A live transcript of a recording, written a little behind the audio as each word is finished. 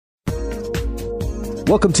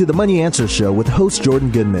Welcome to the Money Answer Show with host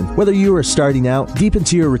Jordan Goodman. Whether you are starting out, deep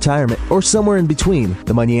into your retirement, or somewhere in between,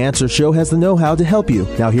 the Money Answer Show has the know-how to help you.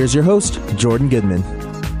 Now here's your host, Jordan Goodman.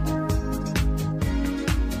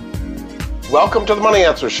 Welcome to the Money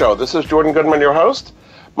Answer Show. This is Jordan Goodman, your host.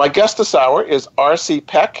 My guest this hour is RC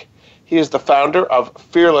Peck. He is the founder of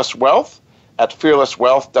Fearless Wealth at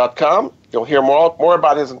fearlesswealth.com. You'll hear more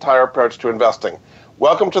about his entire approach to investing.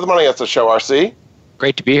 Welcome to the Money Answer Show, RC.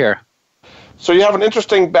 Great to be here. So you have an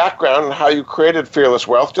interesting background in how you created Fearless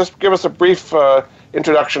Wealth. Just give us a brief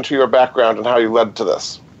introduction to your background and how you led to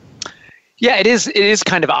this. Yeah, it is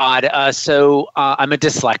kind of odd. I'm a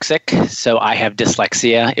dyslexic, so I have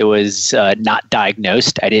dyslexia. It was not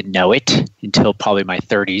diagnosed. I didn't know it until probably my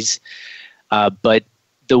 30s. But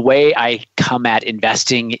the way I come at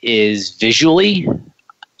investing is visually,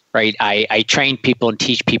 right? I train people and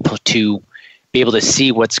teach people to be able to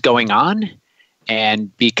see what's going on.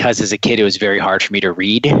 And because as a kid, it was very hard for me to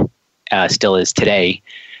read, still is today.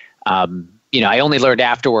 I only learned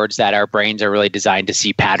afterwards that our brains are really designed to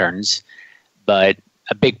see patterns. But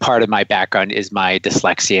a big part of my background is my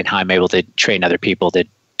dyslexia and how I'm able to train other people to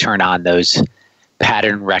turn on those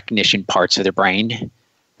pattern recognition parts of their brain.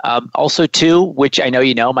 Also, too, which I know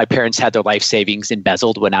you know, my parents had their life savings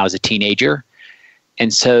embezzled when I was a teenager.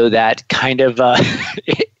 And so that kind of,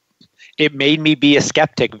 it made me be a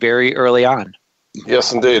skeptic very early on.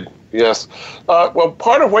 Yes, indeed. Yes. Well,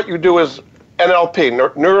 part of what you do is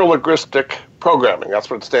NLP, neuro-linguistic programming. That's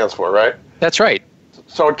what it stands for, right? That's right.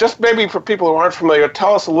 So just maybe for people who aren't familiar,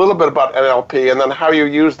 tell us a little bit about NLP and then how you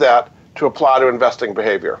use that to apply to investing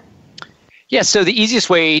behavior. Yeah, so the easiest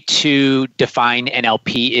way to define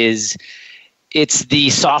NLP is it's the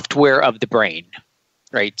software of the brain,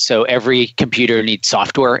 right? So every computer needs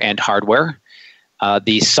software and hardware.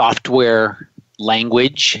 The software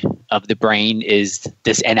language of the brain is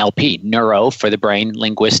this NLP, neuro for the brain,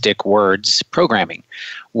 linguistic words programming.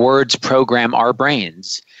 Words program our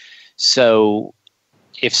brains. So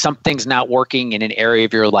if something's not working in an area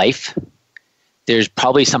of your life, there's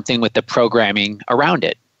probably something with the programming around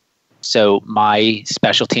it. So my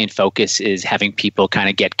specialty and focus is having people kind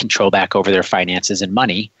of get control back over their finances and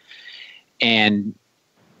money. And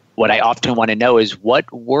what I often want to know is what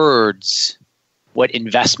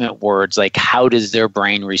investment words, like how does their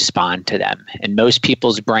brain respond to them? And most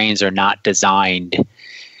people's brains are not designed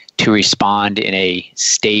to respond in a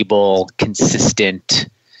stable, consistent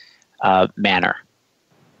manner.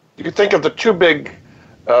 You can think of the two big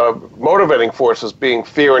motivating forces being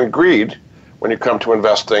fear and greed when you come to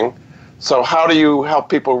investing. So how do you help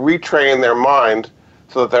people retrain their mind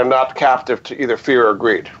so that they're not captive to either fear or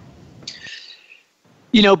greed?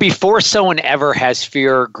 Before someone ever has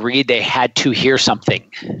fear or greed, they had to hear something,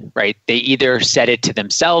 right? They either said it to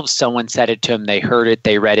themselves, someone said it to them, they heard it,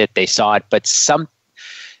 they read it, they saw it, but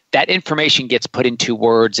that information gets put into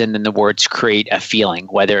words and then the words create a feeling,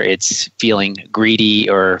 whether it's feeling greedy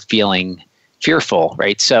or feeling fearful,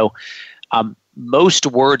 right? So most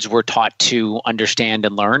words we're taught to understand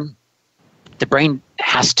and learn. The brain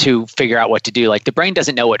has to figure out what to do. Like the brain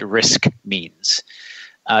doesn't know what risk means.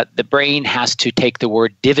 The brain has to take the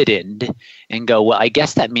word dividend and go, well, I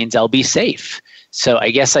guess that means I'll be safe. So I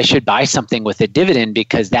guess I should buy something with a dividend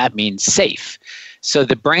because that means safe. So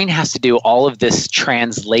the brain has to do all of this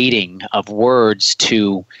translating of words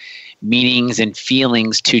to meanings and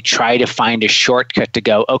feelings to try to find a shortcut to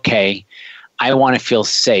go, okay, I want to feel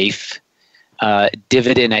safe.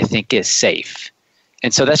 Dividend, I think, is safe.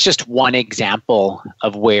 And so that's just one example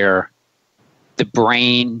of where the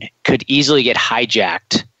brain could easily get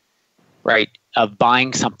hijacked, right, of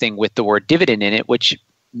buying something with the word dividend in it, which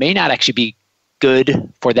may not actually be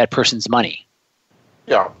good for that person's money.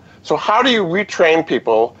 Yeah. So how do you retrain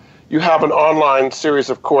people? You have an online series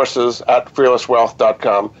of courses at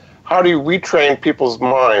fearlesswealth.com. How do you retrain people's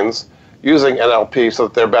minds using NLP so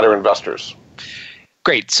that they're better investors?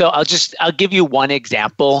 Great. So I'll give you one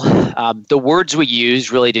example. The words we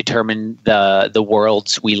use really determine the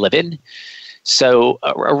worlds we live in. So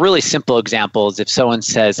a really simple example is if someone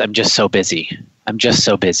says, I'm just so busy. I'm just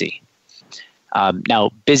so busy.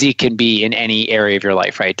 Now, busy can be in any area of your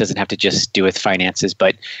life, right? It doesn't have to just do with finances.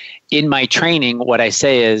 But in my training, what I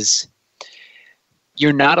say is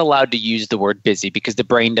you're not allowed to use the word busy because the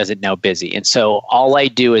brain doesn't know busy. And so all I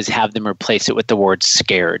do is have them replace it with the word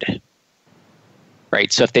scared.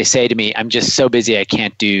 Right. So if they say to me, I'm just so busy, I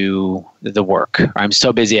can't do the work, or I'm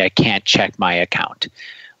so busy, I can't check my account.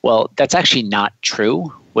 Well, that's actually not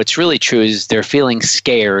true. What's really true is they're feeling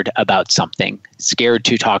scared about something, scared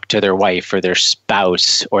to talk to their wife or their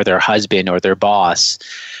spouse or their husband or their boss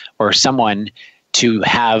or someone to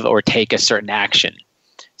have or take a certain action.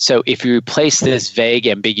 So if you replace this vague,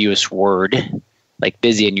 ambiguous word like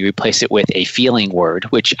busy and you replace it with a feeling word,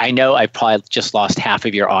 which I know I've probably just lost half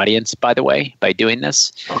of your audience, by the way, by doing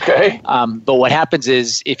this. Okay. But what happens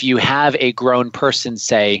is if you have a grown person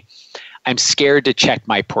say, I'm scared to check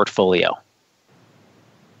my portfolio.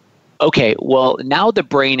 Okay, well, now the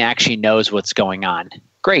brain actually knows what's going on.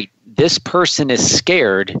 Great. This person is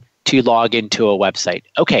scared to log into a website.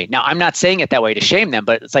 Okay, now I'm not saying it that way to shame them,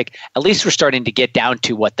 but it's like at least we're starting to get down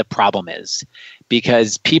to what the problem is,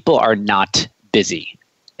 because people are not busy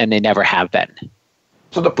and they never have been.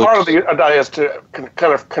 So the part of the idea is to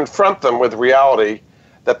kind of confront them with reality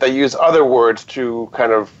that they use other words to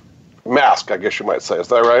kind of mask, I guess you might say. Is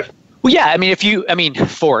that right? Well, yeah. I mean,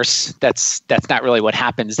 force. That's not really what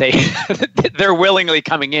happens. They're willingly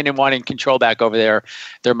coming in and wanting control back over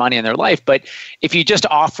their money and their life. But if you just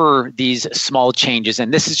offer these small changes,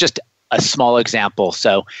 and this is just a small example.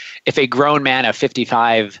 So, if a grown man of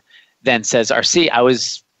 55 then says, "RC, I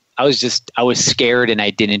was scared and I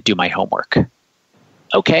didn't do my homework."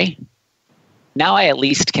 Okay. Now I at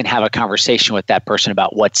least can have a conversation with that person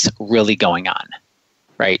about what's really going on.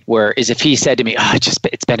 Right? Whereas if he said to me,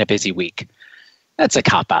 it's been a busy week, that's a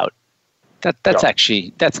cop-out. That's not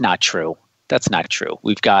true. That's not true.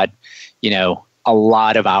 We've got, a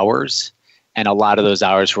lot of hours, and a lot of those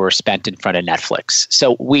hours were spent in front of Netflix.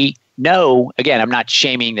 So we know, again, I'm not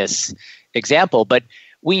shaming this example, but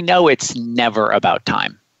we know it's never about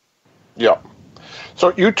time. Yeah.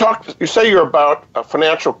 So you say you're about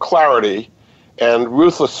financial clarity and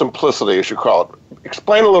ruthless simplicity, as you call it.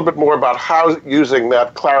 Explain a little bit more about how using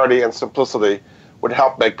that clarity and simplicity would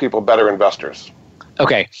help make people better investors.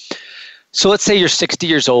 Okay. So let's say you're 60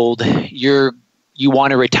 years old, you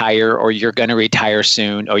want to retire, or you're going to retire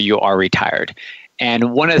soon, or you are retired.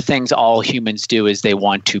 And one of the things all humans do is they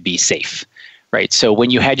want to be safe, right? So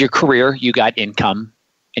when you had your career, you got income,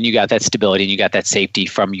 and you got that stability, and you got that safety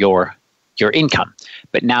from your income.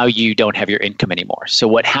 But now you don't have your income anymore. So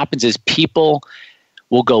what happens is people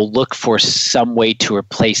will go look for some way to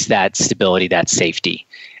replace that stability, that safety.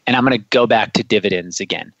 And I'm going to go back to dividends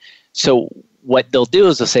again. So what they'll do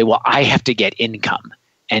is they'll say, well, I have to get income,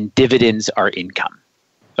 and dividends are income.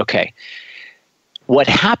 Okay. What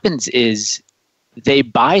happens is they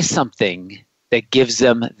buy something that gives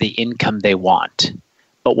them the income they want.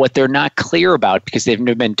 But what they're not clear about, because they've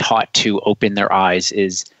never been taught to open their eyes,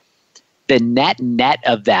 is the net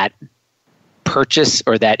of that purchase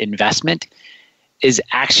or that investment is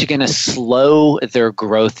actually going to slow their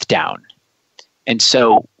growth down. And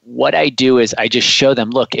so what I do is I just show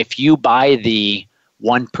them, look, if you buy the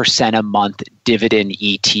 1% a month dividend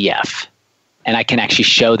ETF, and I can actually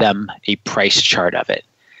show them a price chart of it,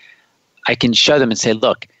 I can show them and say,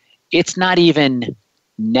 look, it's not even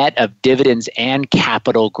net of dividends and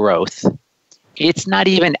capital growth. It's not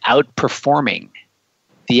even outperforming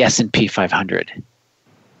the S&P 500.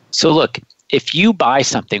 So look, if you buy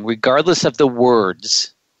something, regardless of the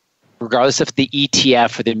words, regardless of the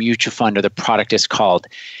ETF or the mutual fund or the product is called,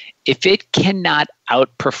 if it cannot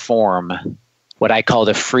outperform what I call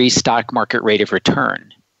the free stock market rate of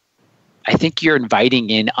return, I think you're inviting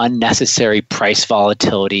in unnecessary price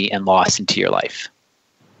volatility and loss into your life.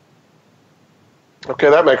 Okay,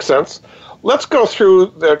 that makes sense. Let's go through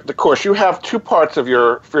the course. You have two parts of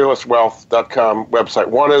your fearlesswealth.com website.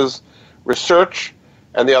 One is research,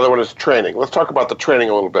 and the other one is training. Let's talk about the training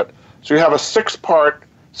a little bit. So you have a 6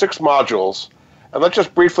 modules, and let's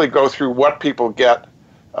just briefly go through what people get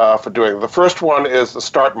for doing it. The first one is the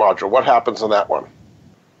start module. What happens in that one?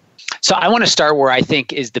 So I want to start where I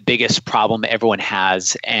think is the biggest problem everyone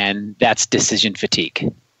has, and that's decision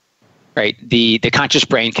fatigue. Right? The conscious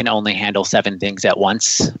brain can only handle 7 things at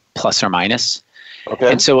once, plus or minus.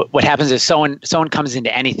 Okay. And so what happens is someone comes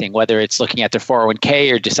into anything, whether it's looking at their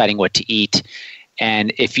 401k or deciding what to eat.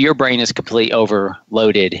 And if your brain is completely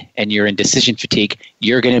overloaded and you're in decision fatigue,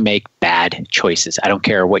 you're going to make bad choices. I don't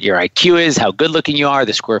care what your IQ is, how good looking you are,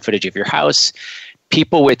 the square footage of your house.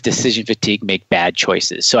 People with decision fatigue make bad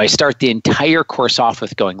choices. So I start the entire course off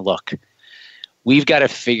with going, look, we've got to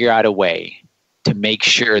figure out a way to make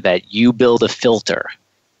sure that you build a filter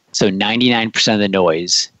so 99% of the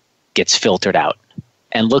noise gets filtered out.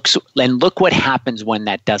 And look what happens when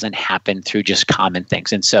that doesn't happen through just common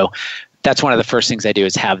things. And so that's one of the first things I do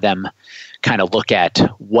is have them kind of look at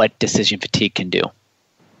what decision fatigue can do.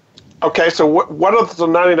 Okay, so what is the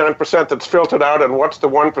 99% that's filtered out, and what's the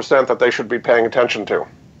 1% that they should be paying attention to?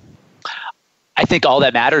 I think all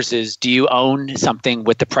that matters is, do you own something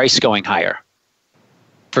with the price going higher?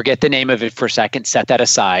 Forget the name of it for a second, set that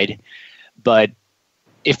aside. But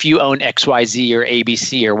if you own XYZ or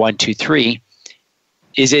ABC or 1, 2, 3,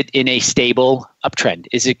 is it in a stable uptrend?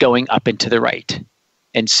 Is it going up and to the right?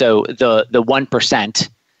 And so the 1%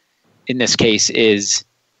 in this case is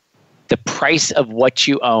the price of what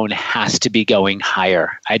you own has to be going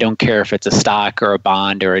higher. I don't care if it's a stock or a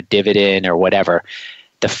bond or a dividend or whatever.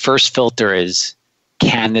 The first filter is,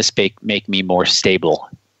 can this make me more stable?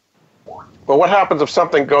 Well, what happens if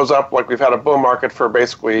something goes up, like we've had a bull market for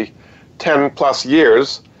basically 10 plus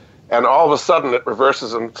years, and all of a sudden it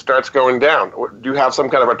reverses and starts going down? Do you have some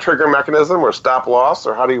kind of a trigger mechanism or stop loss,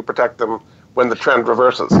 or how do you protect them when the trend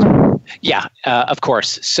reverses? Yeah, of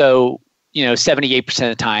course. So, 78% of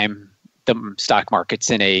the time, the stock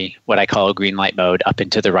market's in a what I call a green light mode, up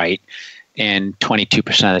and to the right, and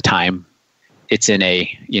 22% of the time, it's in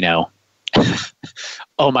a,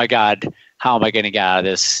 oh my God, how am I going to get out of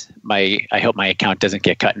this? I hope my account doesn't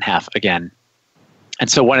get cut in half again. And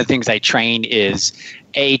so one of the things I train is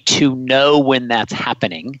to know when that's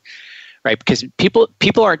happening, right? Because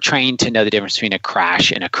people aren't trained to know the difference between a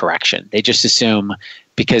crash and a correction. They just assume,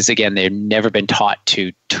 because again, they've never been taught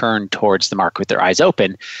to turn towards the market with their eyes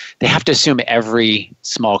open, they have to assume every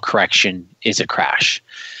small correction is a crash.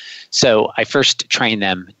 So I first train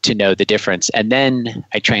them to know the difference, and then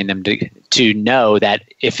I train them to know that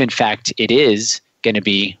if in fact it is going to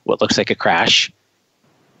be what looks like a crash,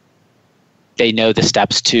 they know the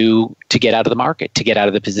steps to get out of the market, to get out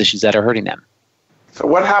of the positions that are hurting them. So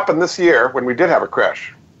what happened this year when we did have a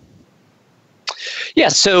crash? Yeah,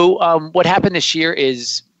 so what happened this year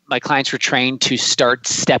is my clients were trained to start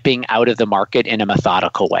stepping out of the market in a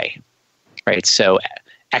methodical way, right? So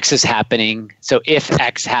X is happening. So if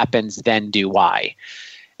X happens, then do Y.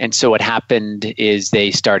 And so what happened is they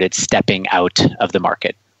started stepping out of the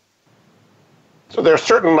market. So there are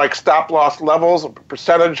certain stop loss levels,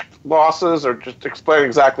 percentage losses, or just explain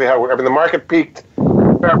exactly how, the market peaked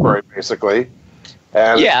in February, basically.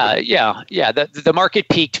 And Yeah. The market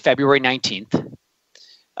peaked February 19th,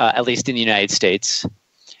 at least in the United States.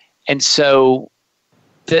 And so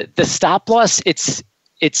the stop loss,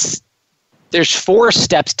 there's 4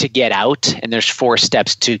 steps to get out, and there's 4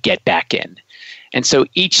 steps to get back in. And so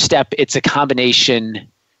each step, it's a combination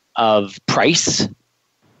of price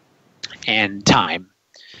and time.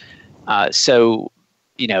 So,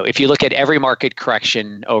 if you look at every market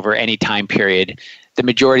correction over any time period, the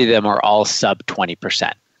majority of them are all sub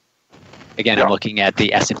 20%. Again, I'm looking at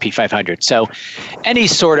the S&P 500. So any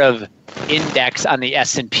sort of index on the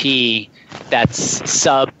S&P that's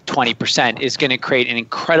sub 20% is going to create an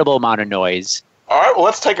incredible amount of noise. All right, well,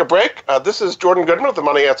 let's take a break. This is Jordan Goodman of the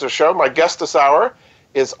Money Answer Show. My guest this hour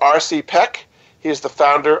is RC Peck. He is the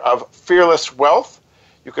founder of Fearless Wealth.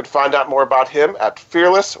 You can find out more about him at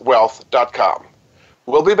fearlesswealth.com.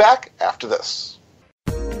 We'll be back after this.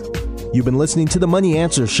 You've been listening to the Money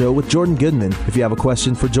Answer Show with Jordan Goodman. If you have a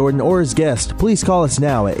question for Jordan or his guest, please call us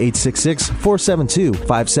now at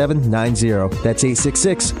 866-472-5790. That's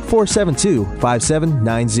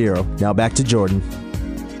 866-472-5790. Now back to Jordan.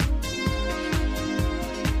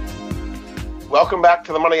 Welcome back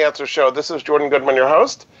to the Money Answer Show. This is Jordan Goodman, your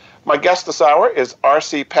host. My guest this hour is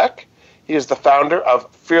RC Peck. He is the founder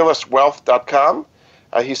of fearlesswealth.com.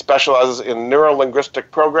 He specializes in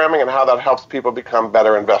neuro-linguistic programming and how that helps people become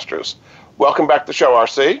better investors. Welcome back to the show,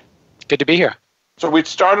 RC. Good to be here. So we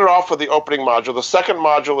started off with the opening module. The second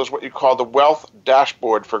module is what you call the Wealth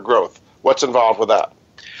Dashboard for Growth. What's involved with that?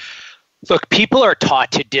 Look, people are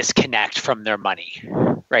taught to disconnect from their money,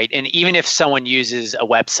 right? And even if someone uses a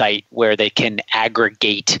website where they can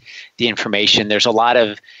aggregate the information, there's a lot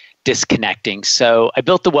of disconnecting. So I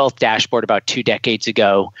built the Wealth Dashboard about 2 decades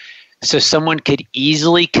ago, so someone could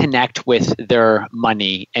easily connect with their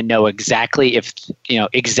money and know exactly if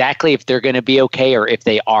they're going to be okay or if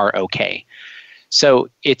they are okay. So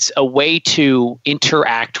it's a way to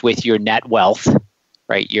interact with your net wealth,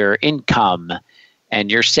 right? Your income and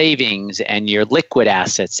your savings and your liquid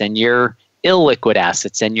assets and your illiquid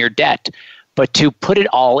assets and your debt, but to put it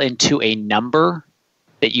all into a number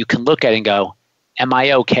that you can look at and go, am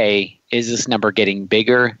I okay? Is this number getting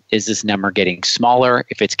bigger? Is this number getting smaller?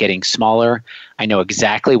 If it's getting smaller, I know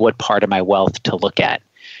exactly what part of my wealth to look at.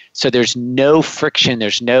 So there's no friction,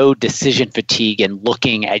 there's no decision fatigue in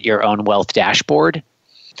looking at your own wealth dashboard.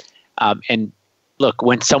 And look,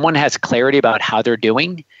 when someone has clarity about how they're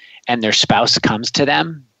doing and their spouse comes to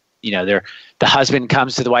them, the husband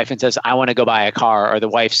comes to the wife and says, I want to go buy a car, or the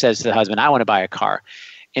wife says to the husband, I want to buy a car.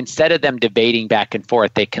 Instead of them debating back and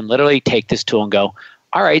forth, they can literally take this tool and go,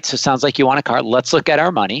 all right, so it sounds like you want a car. Let's look at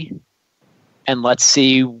our money and let's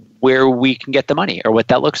see where we can get the money or what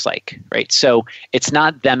that looks like, right? So it's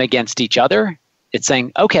not them against each other. It's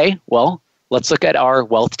saying, okay, well, let's look at our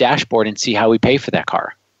wealth dashboard and see how we pay for that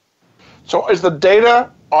car. So is the data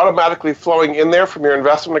automatically flowing in there from your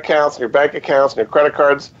investment accounts and your bank accounts and your credit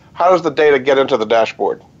cards? How does the data get into the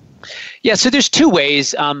dashboard? Yeah, so there's two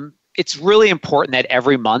ways. It's really important that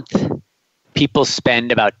every month people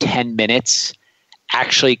spend about 10 minutes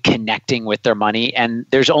actually connecting with their money. And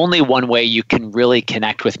there's only one way you can really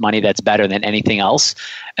connect with money that's better than anything else,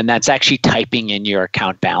 and that's actually typing in your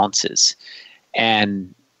account balances.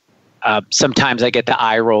 And sometimes I get the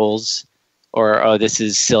eye rolls, or, oh, this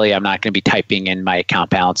is silly, I'm not going to be typing in my account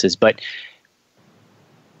balances. But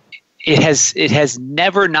it has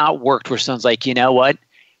never not worked where someone's like, you know what,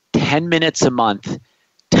 10 minutes a month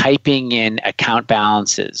typing in account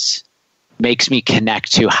balances makes me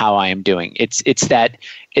connect to how I am doing. It's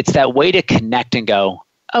that way to connect and go,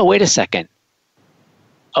 oh, wait a second.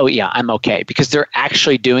 Oh, yeah, I'm okay. Because they're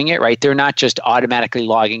actually doing it, right? They're not just automatically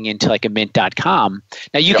logging into like a mint.com.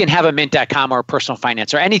 Now, you can have a mint.com or a personal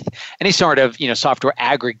finance or any sort of software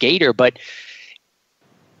aggregator, but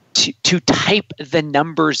to type the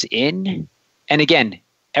numbers in, and again,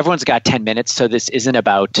 everyone's got 10 minutes, so this isn't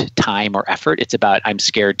about time or effort. It's about I'm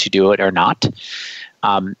scared to do it or not.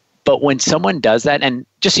 But when someone does that, and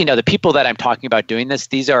just the people that I'm talking about doing this,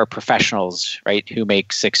 these are professionals, right, who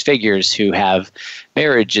make six figures, who have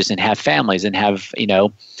marriages and have families and have,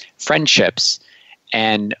 friendships.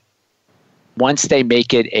 And once they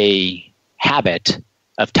make it a habit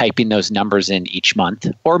of typing those numbers in each month,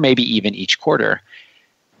 or maybe even each quarter,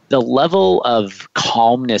 the level of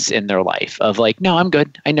calmness in their life of like, no, I'm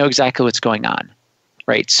good. I know exactly what's going on.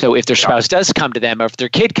 Right. So if their spouse does come to them, or if their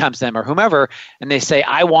kid comes to them, or whomever, and they say,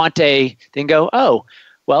 I want they go, oh,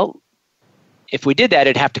 well, if we did that,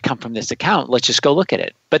 it'd have to come from this account. Let's just go look at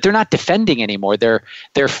it. But they're not defending anymore. They're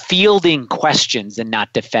fielding questions and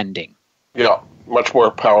not defending. Yeah, much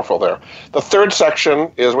more powerful there. The third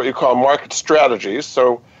section is what you call market strategies.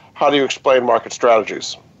 So how do you explain market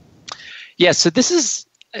strategies? Yeah, so this is,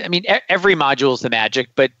 every module is the magic,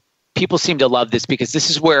 but people seem to love this because this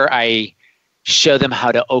is where I show them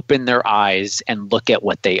how to open their eyes and look at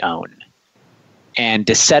what they own and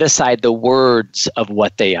to set aside the words of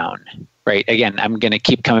what they own, right? Again, I'm going to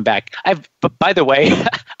keep coming back. But by the way,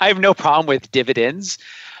 I have no problem with dividends,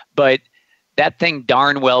 but that thing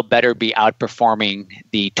darn well better be outperforming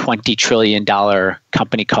the $20 trillion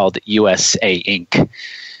company called USA Inc.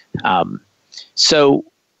 So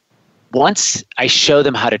once I show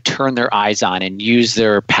them how to turn their eyes on and use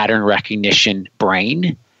their pattern recognition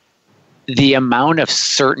brain, the amount of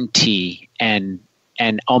certainty and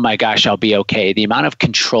oh my gosh, I'll be okay, the amount of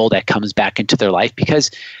control that comes back into their life, because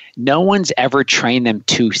no one's ever trained them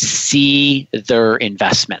to see their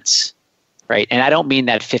investments, right? And I don't mean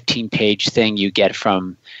that 15-page thing you get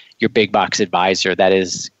from your big box advisor that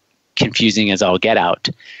is confusing as all get out.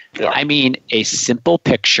 Yeah. I mean a simple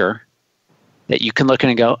picture that you can look at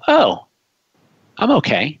and go, oh, I'm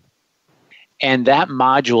okay. And that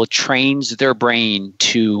module trains their brain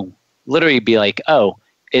to literally be like, oh,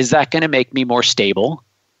 is that going to make me more stable,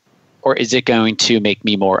 or is it going to make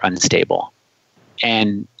me more unstable?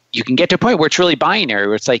 And you can get to a point where it's really binary,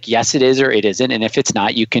 where it's like, yes, it is, or it isn't. And if it's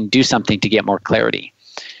not, you can do something to get more clarity.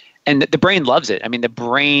 And the brain loves it. The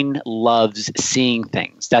brain loves seeing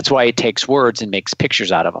things. That's why it takes words and makes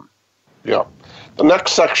pictures out of them. Yeah. The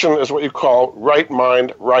next section is what you call right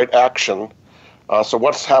mind, right action. So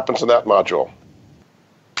what happens in that module?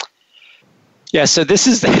 Yeah, so this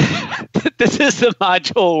is the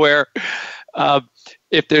module where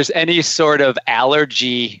if there's any sort of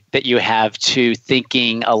allergy that you have to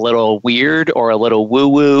thinking a little weird or a little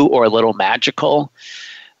woo-woo or a little magical,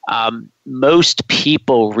 most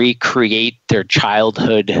people recreate their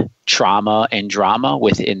childhood trauma and drama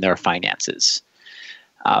within their finances.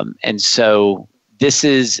 And so this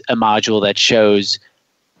is a module that shows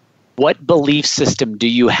what belief system do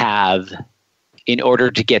you have in order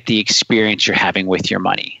to get the experience you're having with your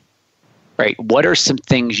money, right? What are some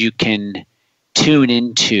things you can tune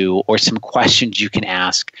into, or some questions you can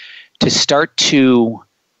ask to start to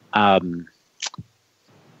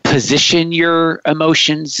position your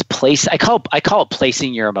emotions, I call it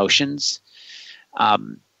placing your emotions,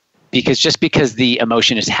 because just because the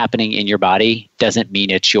emotion is happening in your body doesn't mean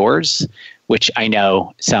it's yours, which I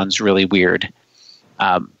know sounds really weird.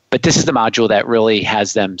 But this is the module that really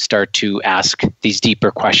has them start to ask these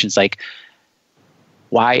deeper questions like,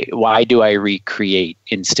 why do I recreate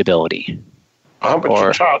instability?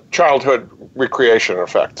 Or childhood recreation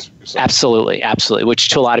effect. Absolutely, which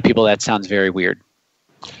to a lot of people that sounds very weird.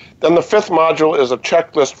 Then the fifth module is a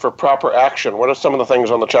checklist for proper action. What are some of the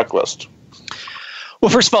things on the checklist? Well,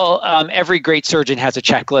 first of all, every great surgeon has a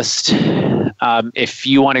checklist. If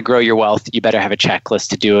you want to grow your wealth, you better have a checklist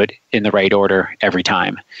to do it in the right order every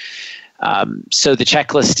time. So the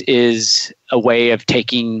checklist is a way of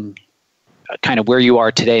taking kind of where you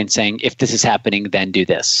are today and saying, if this is happening, then do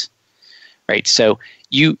this, right? So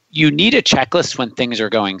you need a checklist when things are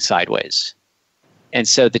going sideways. And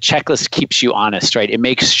so the checklist keeps you honest, right? It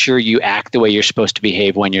makes sure you act the way you're supposed to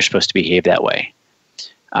behave when you're supposed to behave that way.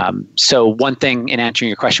 So one thing, in answering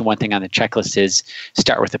your question, one thing on the checklist is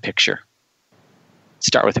start with a picture.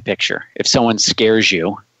 Start with a picture. If someone scares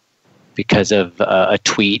you because of a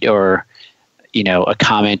tweet or, a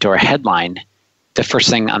comment or a headline, the first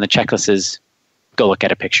thing on the checklist is go look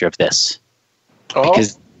at a picture of this. Oh.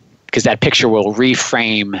 Because that picture will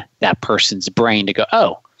reframe that person's brain to go,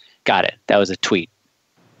 oh, got it. That was a tweet.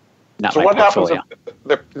 Not so my what portfolio.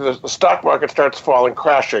 happens if the stock market starts falling,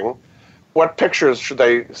 crashing? What pictures should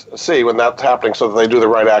they see when that's happening so that they do the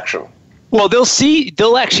right action? Well,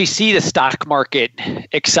 they'll actually see the stock market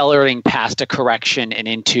accelerating past a correction and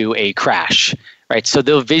into a crash, right? So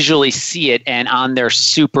they'll visually see it, and on their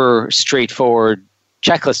super straightforward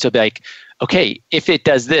checklist, they'll be like, okay, if it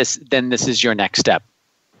does this, then this is your next step.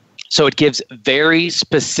 So it gives very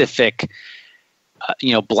specific,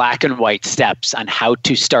 black and white steps on how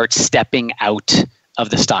to start stepping out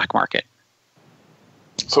of the stock market.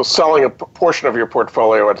 So selling a portion of your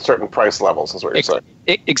portfolio at certain price levels is what you're saying.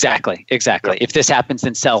 Exactly. Yeah. If this happens,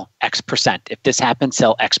 then sell X percent. If this happens,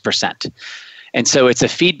 sell X percent. And so it's a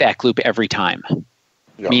feedback loop every time.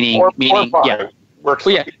 Yeah. Meaning, yeah. Works.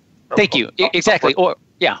 Well, yeah. Thank you. Exactly. Or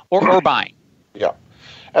buying. Yeah.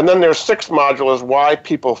 And then there's sixth module is why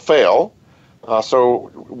people fail.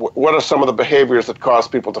 So what are some of the behaviors that cause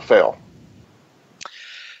people to fail?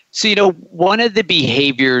 So, one of the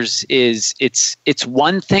behaviors is it's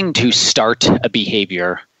one thing to start a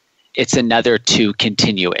behavior. It's another to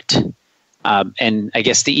continue it. And I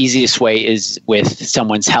guess the easiest way is with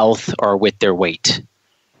someone's health or with their weight.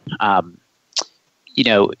 In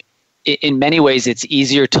many ways, it's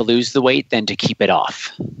easier to lose the weight than to keep it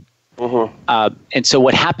off. Mm-hmm. And so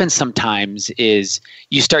what happens sometimes is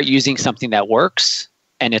you start using something that works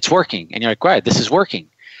and it's working. And you're like, right, this is working.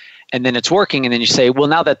 And then it's working, and then you say, well,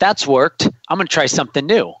 now that that's worked, I'm going to try something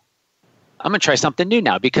new. I'm going to try something new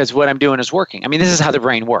now because what I'm doing is working. I mean, this is how the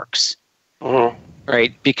brain works,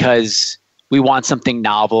 right? Because we want something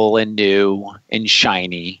novel and new and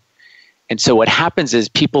shiny. And so what happens is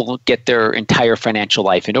people get their entire financial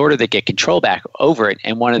life in order to get control back over it.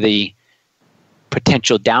 And one of the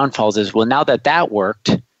potential downfalls is, well, now that that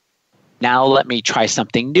worked, now let me try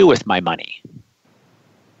something new with my money.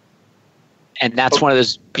 And that's one of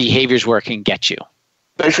those behaviors where it can get you.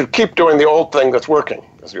 They should keep doing the old thing that's working,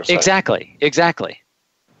 as you're saying. Exactly.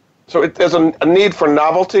 So there's a need for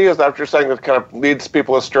novelty? Is that what you're saying that kind of leads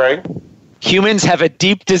people astray? Humans have a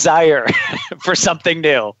deep desire for something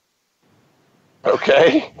new.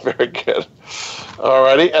 Okay, very good. All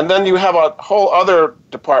righty. And then you have a whole other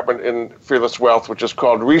department in Fearless Wealth, which is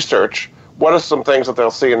called research. What are some things that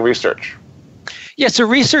they'll see in research? Yeah, so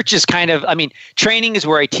research is training is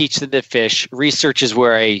where I teach them to fish. Research is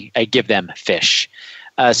where I give them fish.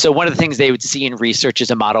 So one of the things they would see in research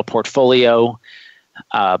is a model portfolio,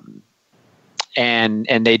 and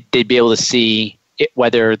they'd be able to see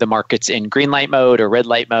whether the market's in green light mode or red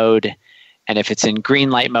light mode. And if it's in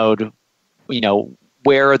green light mode,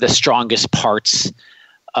 where are the strongest parts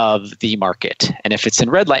of the market? And if it's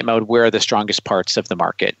in red light mode, where are the strongest parts of the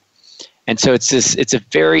market? And so it's a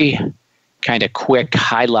very kind of quick,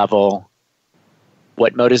 high level,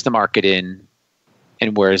 what mode is the market in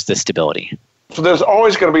and where is the stability? So there's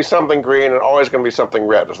always going to be something green and always going to be something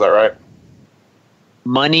red. Is that right?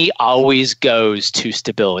 Money always goes to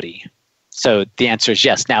stability. So the answer is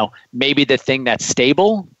yes. Now, maybe the thing that's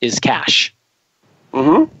stable is cash.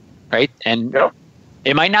 Mm-hmm. Right? And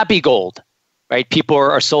It might not be gold. Right? People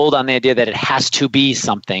are sold on the idea that it has to be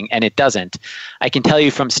something, and it doesn't. I can tell you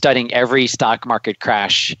from studying every stock market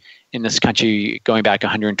crash in this country going back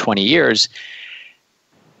 120 years,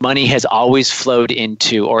 money has always flowed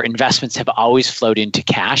into, or investments have always flowed into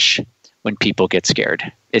cash when people get scared.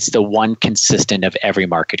 It's the one consistent of every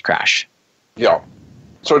market crash. Yeah.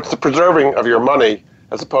 So it's the preserving of your money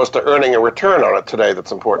as opposed to earning a return on it today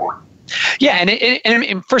that's important. Yeah,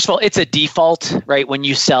 and first of all, it's a default, right? When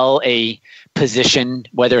you sell a position,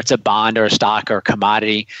 whether it's a bond or a stock or a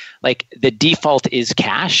commodity, like the default is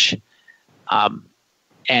cash.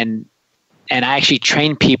 And I actually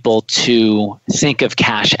train people to think of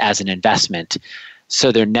cash as an investment,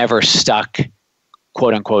 so they're never stuck,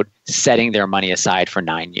 quote unquote, setting their money aside for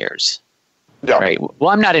 9 years. Yeah. Right. Well,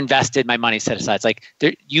 I'm not invested. My money's set aside. It's like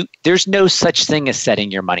there's no such thing as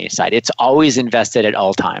setting your money aside. It's always invested at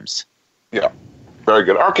all times. Yeah. Very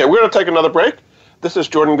good. Okay, we're going to take another break. This is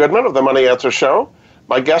Jordan Goodman of the Money Answer Show.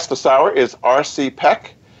 My guest this hour is RC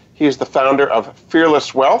Peck. He is the founder of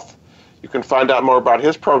Fearless Wealth. You can find out more about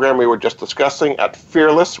his program we were just discussing at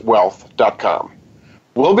fearlesswealth.com.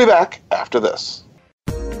 We'll be back after this.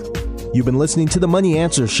 You've been listening to the Money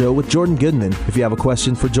Answer Show with Jordan Goodman. If you have a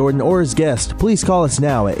question for Jordan or his guest, please call us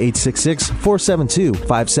now at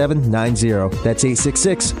 866-472-5790. That's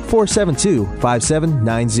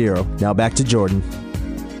 866-472-5790. Now back to Jordan.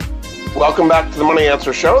 Welcome back to the Money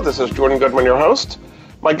Answer Show. This is Jordan Goodman, your host.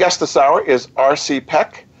 My guest this hour is RC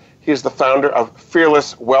Peck. He is the founder of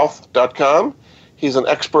fearlesswealth.com. He's an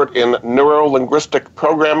expert in neuro-linguistic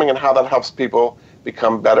programming and how that helps people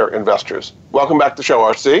become better investors. Welcome back to the show,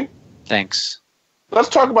 RC. Thanks. Let's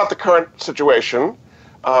talk about the current situation.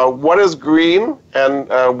 What is green and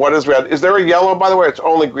what is red? Is there a yellow, by the way? It's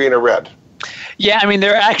only green or red? Yeah, I mean,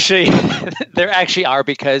 there actually are,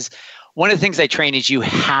 because one of the things I train is you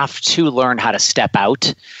have to learn how to step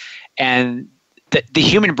out. And the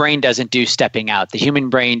human brain doesn't do stepping out. The human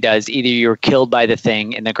brain does either you're killed by the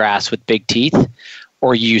thing in the grass with big teeth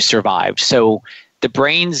or you survive. So the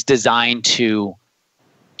brain's designed to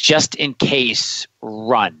just in case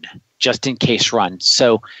run.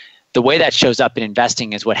 So the way that shows up in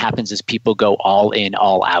investing is what happens is people go all in,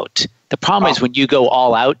 all out. The problem is when you go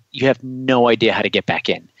all out, you have no idea how to get back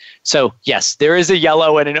in. So yes, there is a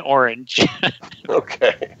yellow and an orange.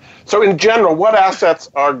 Okay. So in general, what assets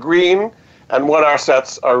are green and what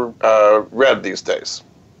assets are red these days?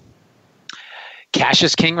 Cash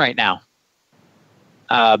is king right now.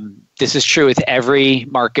 This is true with every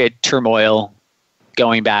market turmoil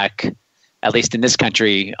going back, at least in this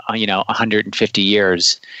country, 150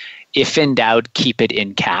 years. If in doubt, keep it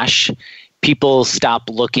in cash. People stop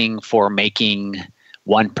looking for making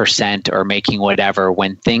 1% or making whatever.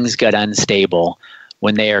 When things get unstable,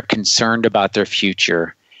 when they are concerned about their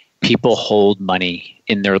future, people hold money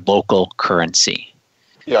in their local currency.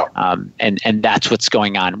 Yeah. And that's what's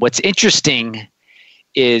going on. What's interesting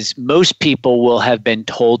is most people will have been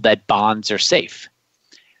told that bonds are safe.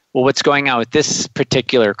 Well, what's going on with this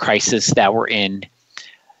particular crisis that we're in,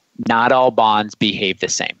 not all bonds behave the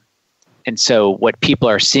same. And so what people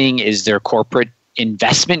are seeing is their corporate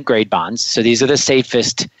investment grade bonds, so these are the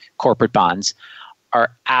safest corporate bonds,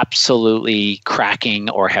 are absolutely cracking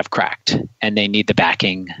or have cracked, and they need the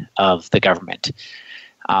backing of the government.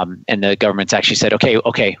 And the government's actually said, okay,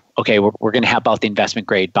 we're going to help out the investment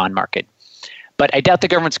grade bond market. But I doubt the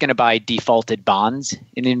government's going to buy defaulted bonds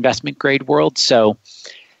in the investment grade world. So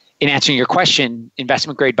in answering your question,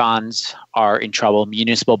 investment grade bonds are in trouble.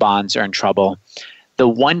 Municipal bonds are in trouble. The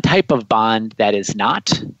one type of bond that is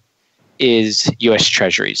not is U.S.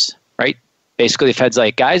 Treasuries, right? Basically, the Fed's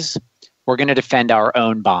like, guys, we're going to defend our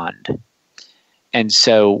own bond. And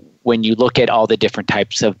so when you look at all the different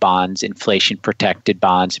types of bonds, inflation-protected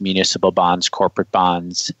bonds, municipal bonds, corporate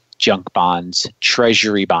bonds, junk bonds,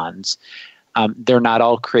 treasury bonds, they're not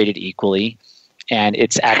all created equally. And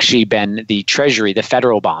it's actually been the Treasury, the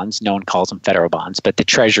federal bonds, no one calls them federal bonds, but the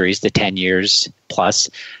Treasuries, the 10 years plus,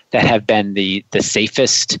 that have been the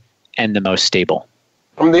safest and the most stable.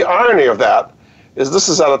 The irony of that is this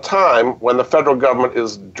is at a time when the federal government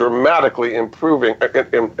is dramatically imploding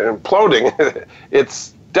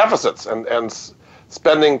its deficits and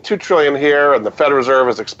spending $2 trillion here, and the Federal Reserve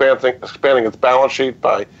is expanding its balance sheet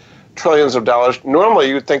by trillions of dollars. Normally,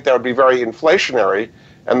 you'd think that would be very inflationary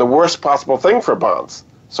and the worst possible thing for bonds.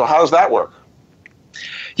 So how does that work?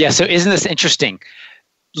 Yeah, so isn't this interesting?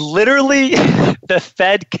 Literally, the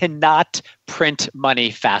Fed cannot print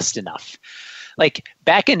money fast enough. Like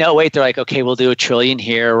back in 2008, they're like, okay, we'll do $1 trillion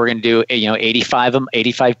here. We're going to do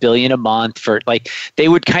 85 billion a month for they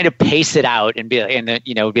would kind of pace it out and be like, and then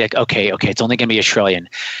would be like, okay, it's only going to be $1 trillion,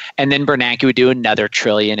 and then Bernanke would do another $1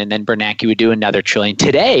 trillion, and then Bernanke would do another $1 trillion.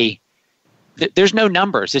 Today, there's no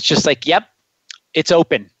numbers. It's just like, yep, it's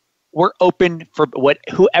open. We're open for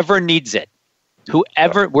whoever needs it.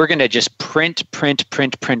 Whoever, we're going to just print,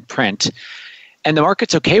 and the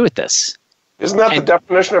market's okay with this. Isn't that the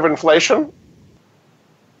definition of inflation?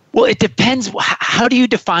 Well, it depends. How do you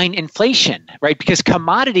define inflation, right? Because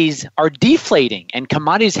commodities are deflating, and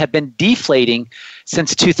commodities have been deflating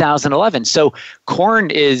since 2011. So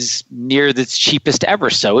corn is near its cheapest ever.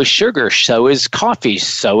 So is sugar. So is coffee.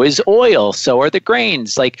 So is oil. So are the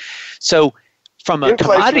grains. So from a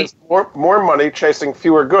inflation commodity, is more money chasing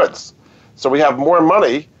fewer goods. So we have more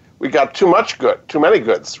money. We got too many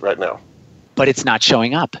goods right now. But it's not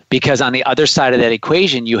showing up because on the other side of that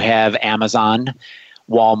equation, you have Amazon,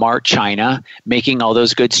 Walmart, China, making all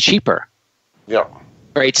those goods cheaper. Yeah.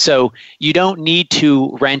 Right. So you don't need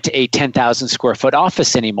to rent a 10,000 square foot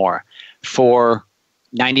office anymore. For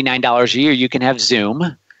 $99 a year, you can have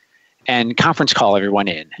Zoom, and conference call everyone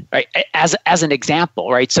in, right? As an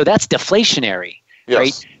example, right? So that's deflationary, yes.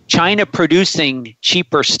 right? China producing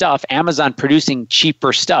cheaper stuff, Amazon producing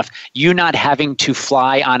cheaper stuff, you not having to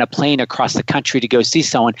fly on a plane across the country to go see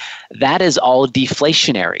someone, that is all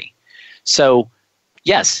deflationary. So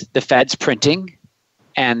yes, the Fed's printing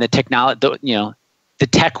and the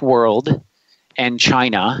tech world and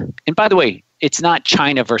China. And by the way, it's not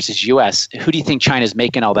China versus US. Who do you think China's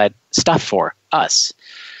making all that stuff for? Us.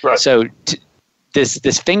 Right. So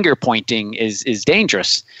this finger pointing is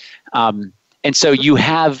dangerous. And so you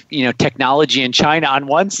have, technology in China on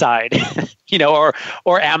one side,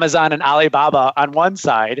 or Amazon and Alibaba on one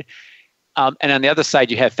side. And on the other side,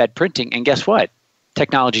 you have Fed printing. And guess what?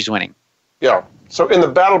 Technology's winning. Yeah. So in the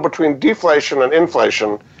battle between deflation and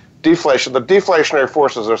inflation, the deflationary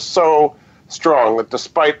forces are so strong that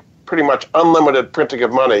despite pretty much unlimited printing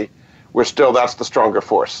of money, that's the stronger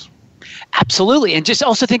force. Absolutely. And just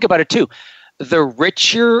also think about it too. The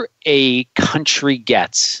richer a country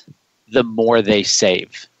gets, the more they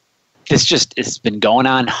save. It's been going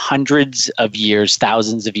on hundreds of years,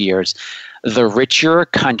 thousands of years. The richer a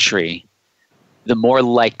country, the more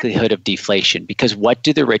likelihood of deflation. Because what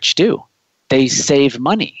do the rich do? They save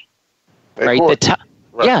money, right? The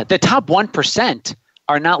top 1%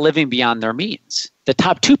 are not living beyond their means. The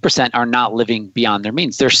top 2% are not living beyond their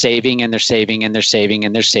means. They're saving and they're saving and they're saving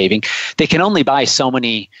and they're saving. They can only buy so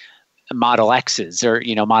many Model X's or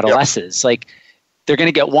Model S's. Like they're going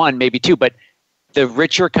to get one, maybe two, but the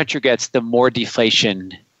richer a country gets, the more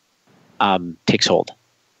deflation takes hold.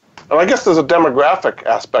 And I guess there's a demographic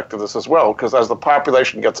aspect of this as well, because as the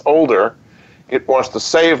population gets older, it wants to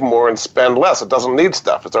save more and spend less. It doesn't need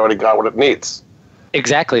stuff. It's already got what it needs.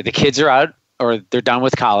 Exactly. The kids are out or they're done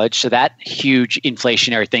with college. So that huge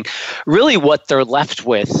inflationary thing. Really what they're left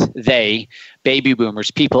with, baby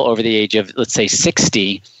boomers, people over the age of, let's say,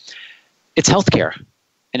 60, it's healthcare.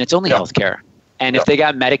 And it's only healthcare. And if they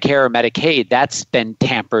got Medicare or Medicaid, that's been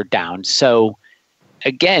tampered down. So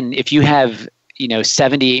again, if you have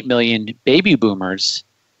 78 million baby boomers,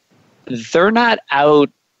 they're not out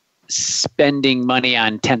spending money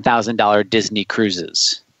on $10,000 Disney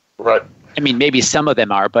cruises. Right. I mean, maybe some of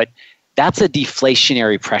them are, but that's a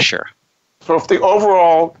deflationary pressure. So if the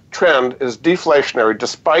overall trend is deflationary,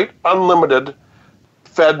 despite unlimited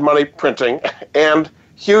Fed money printing and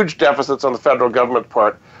huge deficits on the federal government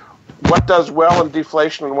part, what does well in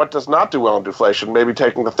deflation and what does not do well in deflation? Maybe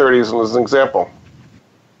taking the 30s as an example.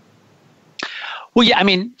 Well, yeah, I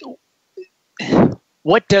mean,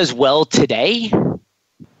 what does well today?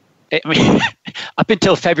 I mean, up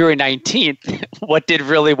until February 19th, what did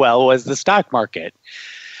really well was the stock market.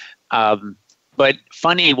 But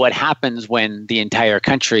funny what happens when the entire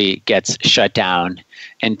country gets shut down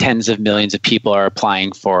and tens of millions of people are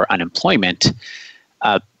applying for unemployment.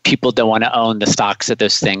 People don't want to own the stocks of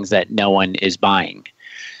those things that no one is buying.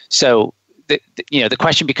 So, the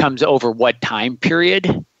question becomes over what time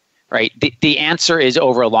period, right? The answer is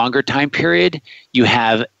over a longer time period, you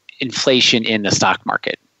have inflation in the stock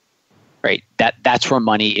market. Right, that's where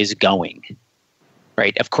money is going.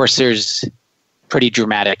 Right, of course, there's pretty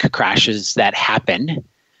dramatic crashes that happen,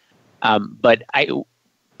 but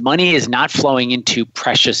money is not flowing into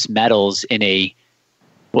precious metals it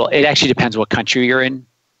actually depends what country you're in.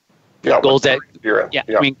 Yeah, gold's at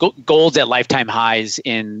I mean, gold's at lifetime highs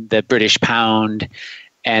in the British pound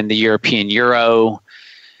and the European euro.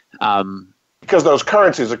 Because those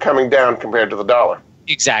currencies are coming down compared to the dollar.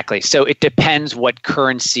 Exactly. So it depends what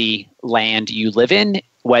currency land you live in,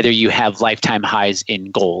 whether you have lifetime highs in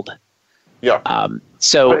gold. Yeah.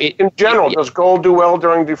 In general, does gold do well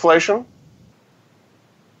during deflation?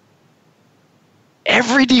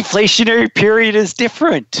 Every deflationary period is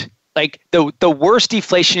different. Like the worst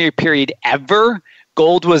deflationary period ever,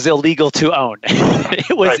 gold was illegal to own.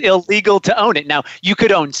 It was illegal to own it. Now, you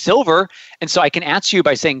could own silver, and so I can answer you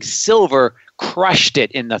by saying silver crushed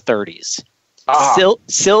it in the 30s.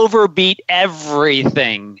 Silver beat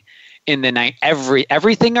everything in the night.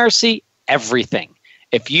 Everything, RC, everything.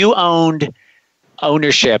 If you owned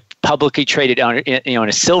ownership, publicly traded in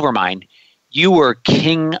a silver mine, you were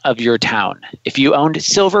king of your town. If you owned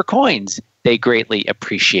silver coins, they greatly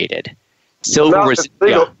appreciated. Now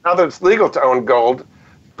that it's legal to own gold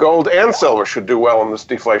and silver should do well in this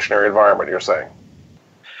deflationary environment, you're saying?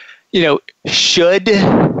 Should.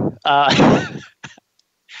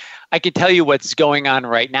 I can tell you what's going on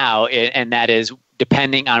right now, and that is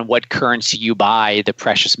depending on what currency you buy the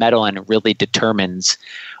precious metal, and it really determines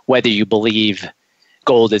whether you believe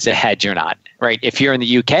gold is a hedge or not, right? If you're in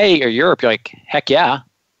the UK or Europe, you're like, heck yeah,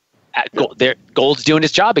 gold's doing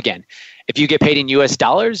its job again. If you get paid in US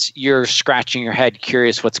dollars, you're scratching your head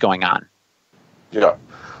curious what's going on. Yeah.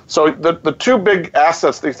 So the two big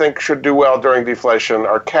assets that you think should do well during deflation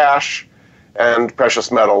are cash and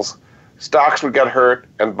precious metals. Stocks would get hurt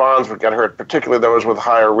and bonds would get hurt, particularly those with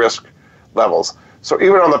higher risk levels. So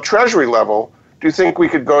even on the Treasury level, do you think we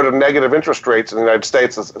could go to negative interest rates in the United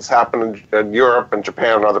States as it's happened in Europe and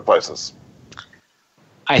Japan and other places?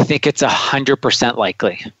 I think it's 100%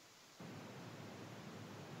 likely.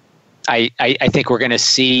 I think we're going to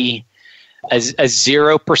see a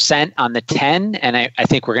 0% on the 10, and I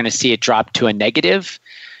think we're going to see it drop to a negative.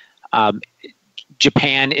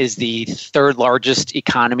 Japan is the third largest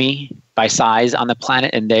economy by size on the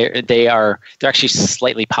planet, and they're actually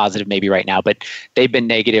slightly positive maybe right now, but they've been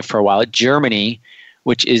negative for a while. Germany,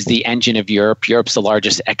 which is the engine of Europe's the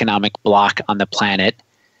largest economic bloc on the planet.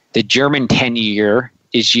 The German 10-year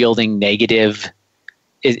is yielding negative,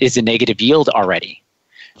 is a negative yield already.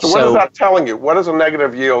 So what is that telling you? What is a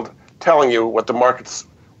negative yield telling you what the market's,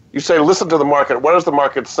 you say listen to the market, what is the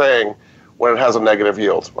market saying when it has a negative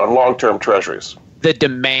yield on long-term treasuries? The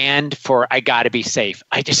demand for, I got to be safe.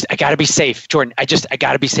 I got to be safe, Jordan. I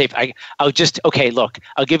got to be safe. Okay, look,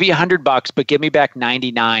 I'll give you $100, but give me back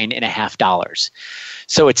 $99.50.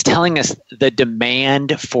 So it's telling us the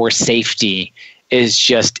demand for safety is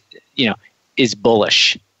just, is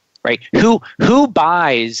bullish, right? Who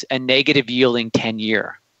buys a negative yielding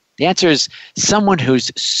 10-year? The answer is someone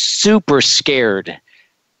who's super scared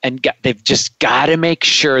and they've just got to make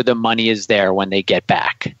sure the money is there when they get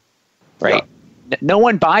back, right? Yeah. No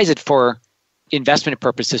one buys it for investment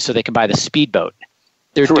purposes so they can buy the speedboat.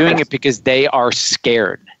 They're doing it because they are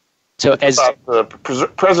scared. So it's about the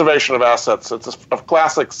preservation of assets. It's a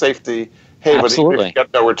classic safety haven. Absolutely. You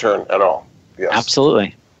get no return at all. Yes.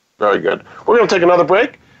 Absolutely. Very good. We're going to take another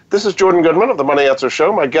break. This is Jordan Goodman of the Money Answer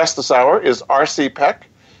Show. My guest this hour is RC Peck.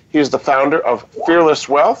 He is the founder of Fearless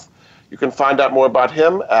Wealth. You can find out more about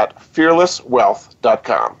him at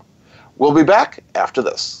fearlesswealth.com. We'll be back after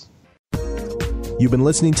this. You've been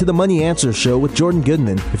listening to the Money Answer Show with Jordan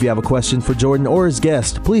Goodman. If you have a question for Jordan or his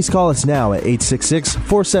guest, please call us now at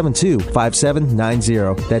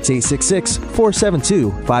 866-472-5790. That's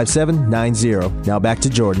 866-472-5790. Now back to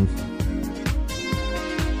Jordan.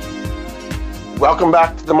 Welcome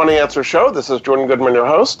back to the Money Answer Show. This is Jordan Goodman, your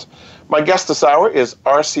host. My guest this hour is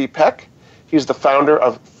RC Peck. He's the founder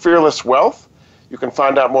of Fearless Wealth. You can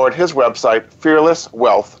find out more at his website,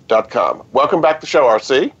 fearlesswealth.com. Welcome back to the show,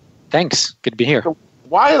 RC. Thanks. Good to be here.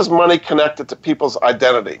 Why is money connected to people's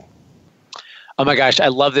identity? Oh my gosh, I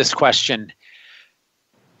love this question.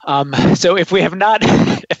 So if I've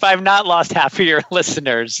not lost half of your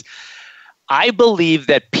listeners, I believe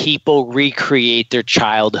that people recreate their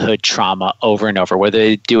childhood trauma over and over, whether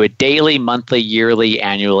they do it daily, monthly, yearly,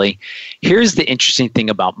 annually. Here's the interesting thing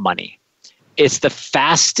about money. It's the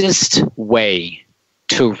fastest way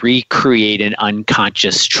to recreate an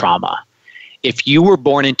unconscious trauma. If you were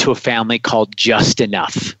born into a family called just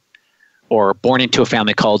enough, or born into a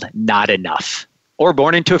family called not enough, or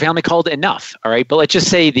born into a family called enough, all right? But let's just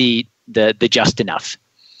say the just enough.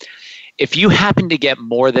 If you happen to get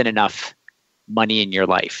more than enough money in your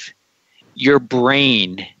life, your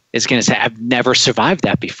brain is going to say, I've never survived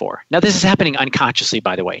that before. Now, this is happening unconsciously,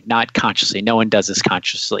 by the way, not consciously. No one does this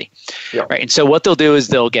consciously. Yeah. Right? And so what they'll do is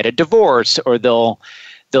they'll get a divorce, or they'll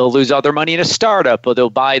lose all their money in a startup, or they'll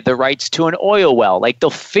buy the rights to an oil well. Like, they'll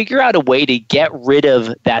figure out a way to get rid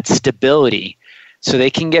of that stability so they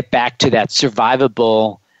can get back to that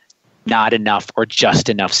survivable, not enough or just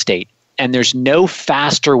enough state. And there's no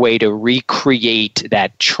faster way to recreate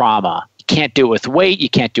that trauma. You can't do it with weight. You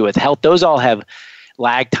can't do it with health. Those all have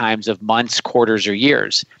lag times of months, quarters, or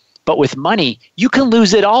years. But with money, you can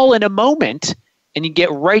lose it all in a moment, and you get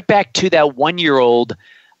right back to that 1-year-old,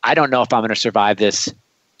 I don't know if I'm going to survive this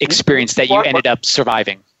experience that you ended up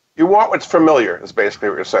surviving. You want what's familiar is basically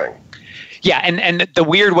what you're saying. Yeah, and the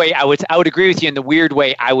weird way I would agree with you, in the weird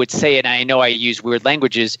way I would say it, and I know I use weird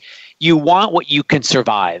languages, you want what you can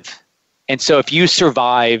survive. And so if you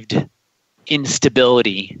survived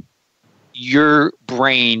instability, your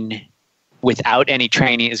brain, without any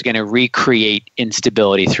training, is going to recreate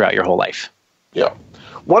instability throughout your whole life. Yeah.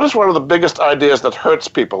 What is one of the biggest ideas that hurts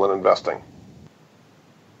people in investing?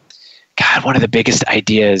 God, one of the biggest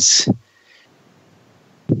ideas.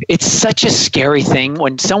 It's such a scary thing.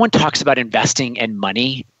 When someone talks about investing and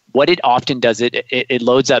money, what it often does, it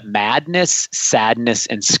loads up madness, sadness,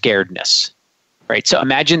 and scaredness. Right? So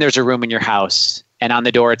imagine there's a room in your house, and on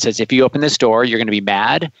the door it says, if you open this door, you're going to be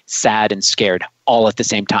mad, sad, and scared all at the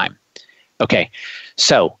same time. Okay,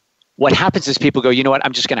 so what happens is people go, you know what,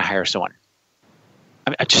 I'm just going to hire someone.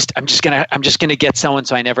 I'm just gonna get someone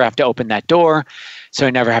so I never have to open that door, so I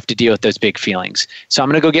never have to deal with those big feelings. So I'm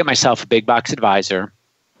gonna go get myself a big box advisor,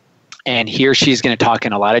 and he or she's gonna talk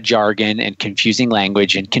in a lot of jargon and confusing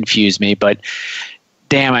language and confuse me. But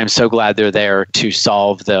damn, I'm so glad they're there to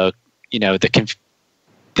solve the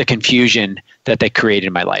confusion that they created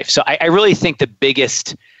in my life. So I really think the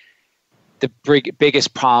biggest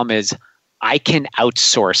problem is I can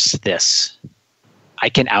outsource this.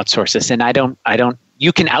 And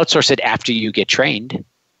you can outsource it after you get trained.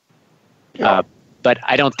 Yeah. But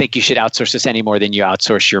I don't think you should outsource this any more than you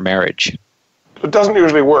outsource your marriage. It doesn't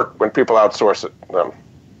usually work when people outsource it.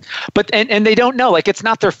 But and they don't know, like, it's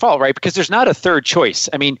not their fault, right? Because there's not a third choice.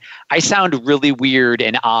 I mean, I sound really weird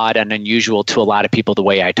and odd and unusual to a lot of people the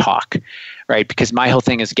way I talk, right? Because my whole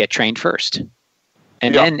thing is get trained first.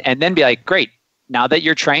 And then be like, great, now that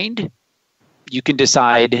you're trained, you can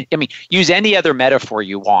decide. I mean, use any other metaphor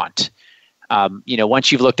you want.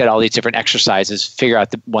 Once you've looked at all these different exercises, figure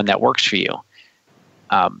out the one that works for you.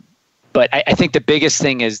 But I think the biggest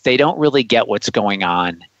thing is they don't really get what's going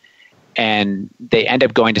on, and they end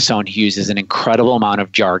up going to someone who uses an incredible amount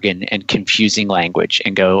of jargon and confusing language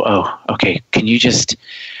and go, oh, okay, can you just,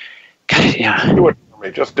 yeah. Do it for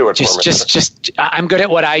me. Just do it for me. Just, I'm good at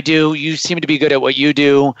what I do. You seem to be good at what you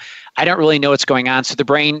do. I don't really know what's going on. So the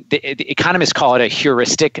brain, the economists call it a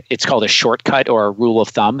heuristic. It's called a shortcut or a rule of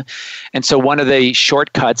thumb. And so one of the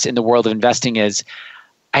shortcuts in the world of investing is,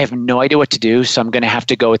 I have no idea what to do, so I'm going to have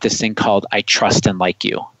to go with this thing called I trust and like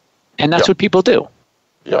you. And that's what people do.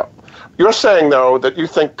 Yeah. You're saying, though, that you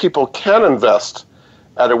think people can invest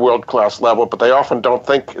at a world-class level, but they often don't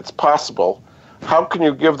think it's possible. How can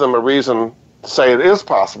you give them a reason to say it is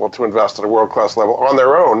possible to invest at a world-class level on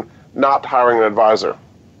their own, not hiring an advisor?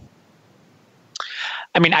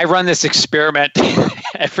 I mean, I run this experiment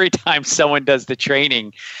every time someone does the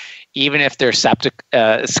training, even if they're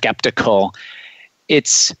skeptical.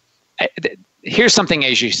 Here's something,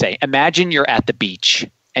 as you say, imagine you're at the beach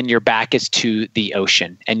and your back is to the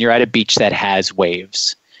ocean and you're at a beach that has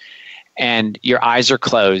waves and your eyes are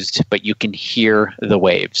closed, but you can hear the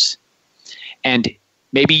waves. And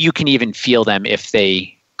maybe you can even feel them if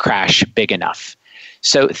they crash big enough.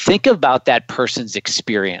 So think about that person's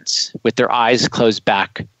experience with their eyes closed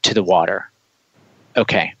back to the water.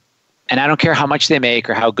 Okay. And I don't care how much they make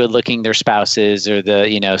or how good looking their spouse is or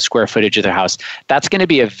the square footage of their house. That's going to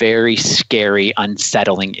be a very scary,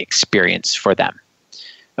 unsettling experience for them.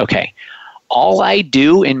 Okay. All I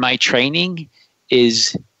do in my training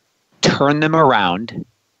is turn them around,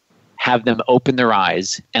 have them open their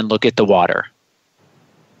eyes and look at the water.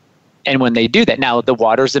 And when they do that, now the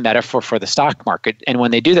water is a metaphor for the stock market. And when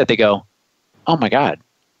they do that, they go, oh my God,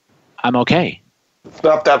 I'm okay. It's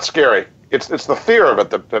not that scary. It's the fear of it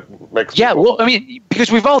that makes people... well, I mean,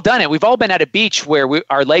 because we've all done it. We've all been at a beach where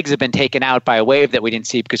our legs have been taken out by a wave that we didn't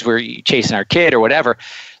see because we're chasing our kid or whatever.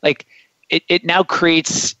 Like, it now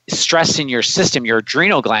creates stress in your system. Your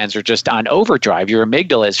adrenal glands are just on overdrive. Your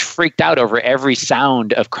amygdala is freaked out over every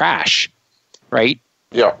sound of crash, right?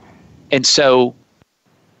 Yeah. And so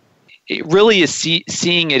it really is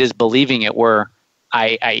seeing it as believing it, where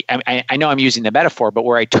I know I'm using the metaphor, but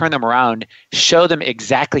where I turn them around, show them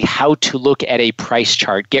exactly how to look at a price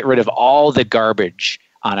chart, get rid of all the garbage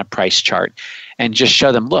on a price chart, and just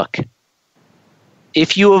show them, look,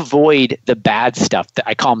 if you avoid the bad stuff,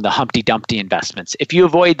 I call them the Humpty Dumpty investments. If you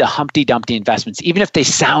avoid the Humpty Dumpty investments, even if they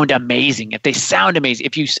sound amazing,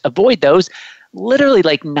 if you avoid those, literally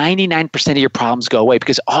like 99% of your problems go away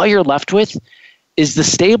because all you're left with is the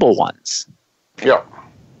stable ones. Yeah.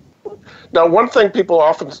 Now, one thing people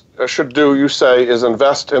often should do, you say, is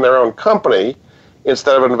invest in their own company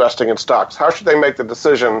instead of investing in stocks. How should they make the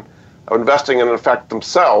decision of investing in effect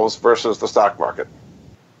themselves versus the stock market?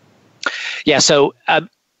 Yeah, so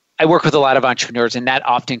I work with a lot of entrepreneurs, and that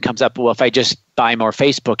often comes up, well, if I just buy more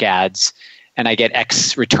Facebook ads and I get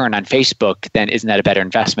X return on Facebook, then isn't that a better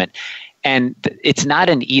investment? And it's not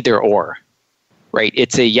an either or, right?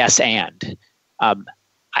 It's a yes and.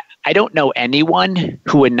 I don't know anyone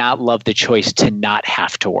who would not love the choice to not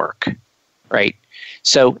have to work, right?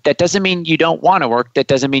 So that doesn't mean you don't want to work. That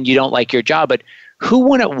doesn't mean you don't like your job. But who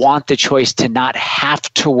wouldn't want the choice to not have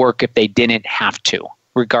to work if they didn't have to,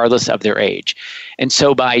 regardless of their age? And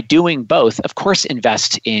so by doing both, of course,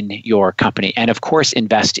 invest in your company and, of course,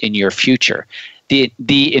 invest in your future. The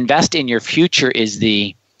invest in your future is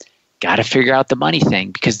the got to figure out the money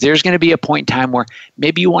thing, because there's going to be a point in time where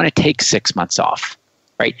maybe you want to take 6 months off.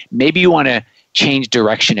 Right? Maybe you want to change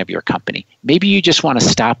direction of your company. Maybe you just want to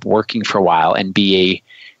stop working for a while and be a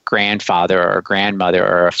grandfather or a grandmother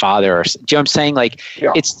or a father. Or, do you know what I'm saying? Like,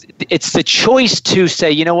 yeah. It's the choice to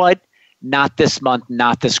say, you know what? not this month,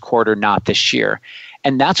 not this quarter, not this year.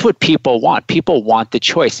 And that's what people want. People want the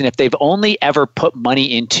choice. And if they've only ever put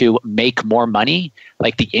money into make more money,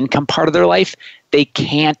 like the income part of their life, they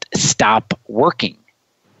can't stop working.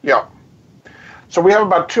 Yeah. So we have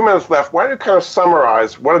about 2 minutes left. Why don't you kind of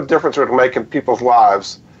summarize what a difference it would make in people's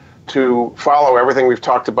lives to follow everything we've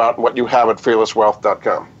talked about and what you have at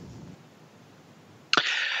fearlesswealth.com?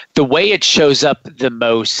 The way it shows up the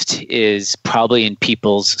most is probably in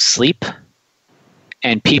people's sleep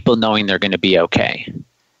and people knowing they're going to be okay.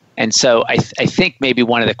 And so I think maybe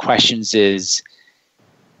one of the questions is,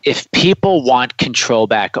 if people want control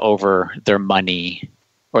back over their money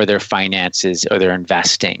or their finances or their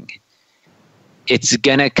investing, it's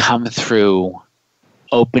going to come through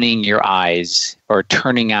opening your eyes or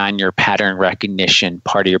turning on your pattern recognition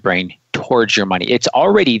part of your brain towards your money. It's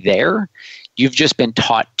already there. You've just been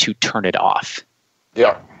taught to turn it off.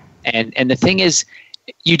 Yeah. And the thing is,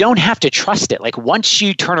 you don't have to trust it. Like once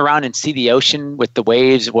you turn around and see the ocean with the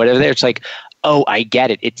waves, whatever there, it's like, oh, I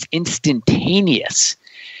get it. It's instantaneous.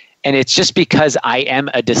 And it's just because I am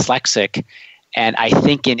a dyslexic and I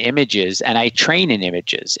think in images and I train in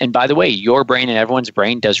images. And by the way, your brain and everyone's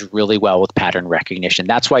brain does really well with pattern recognition.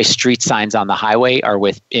 That's why street signs on the highway are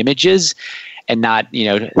with images and not,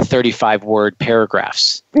 35-word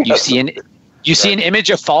paragraphs. You see an image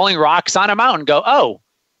of falling rocks on a mountain, go, oh,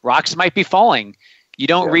 rocks might be falling. You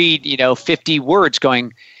don't read, 50 words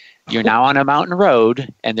going, you're now on a mountain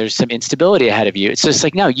road and there's some instability ahead of you. It's just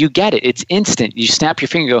like, no, you get it. It's instant. You snap your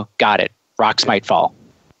finger and go, got it. Rocks might fall.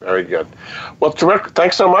 Very good. Well, terrific.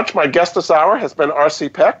 Thanks so much. My guest this hour has been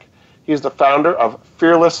RC Peck. He's the founder of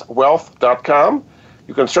fearlesswealth.com.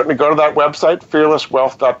 You can certainly go to that website,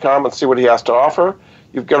 fearlesswealth.com, and see what he has to offer.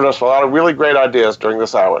 You've given us a lot of really great ideas during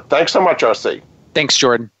this hour. Thanks so much, RC. Thanks,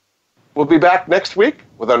 Jordan. We'll be back next week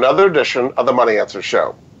with another edition of The Money Answer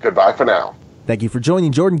Show. Goodbye for now. Thank you for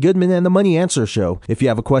joining Jordan Goodman and The Money Answer Show. If you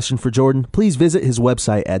have a question for Jordan, please visit his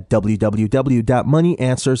website at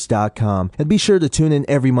www.moneyanswers.com. And be sure to tune in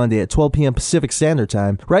every Monday at 12 p.m. Pacific Standard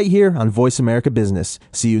Time right here on Voice America Business.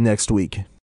 See you next week.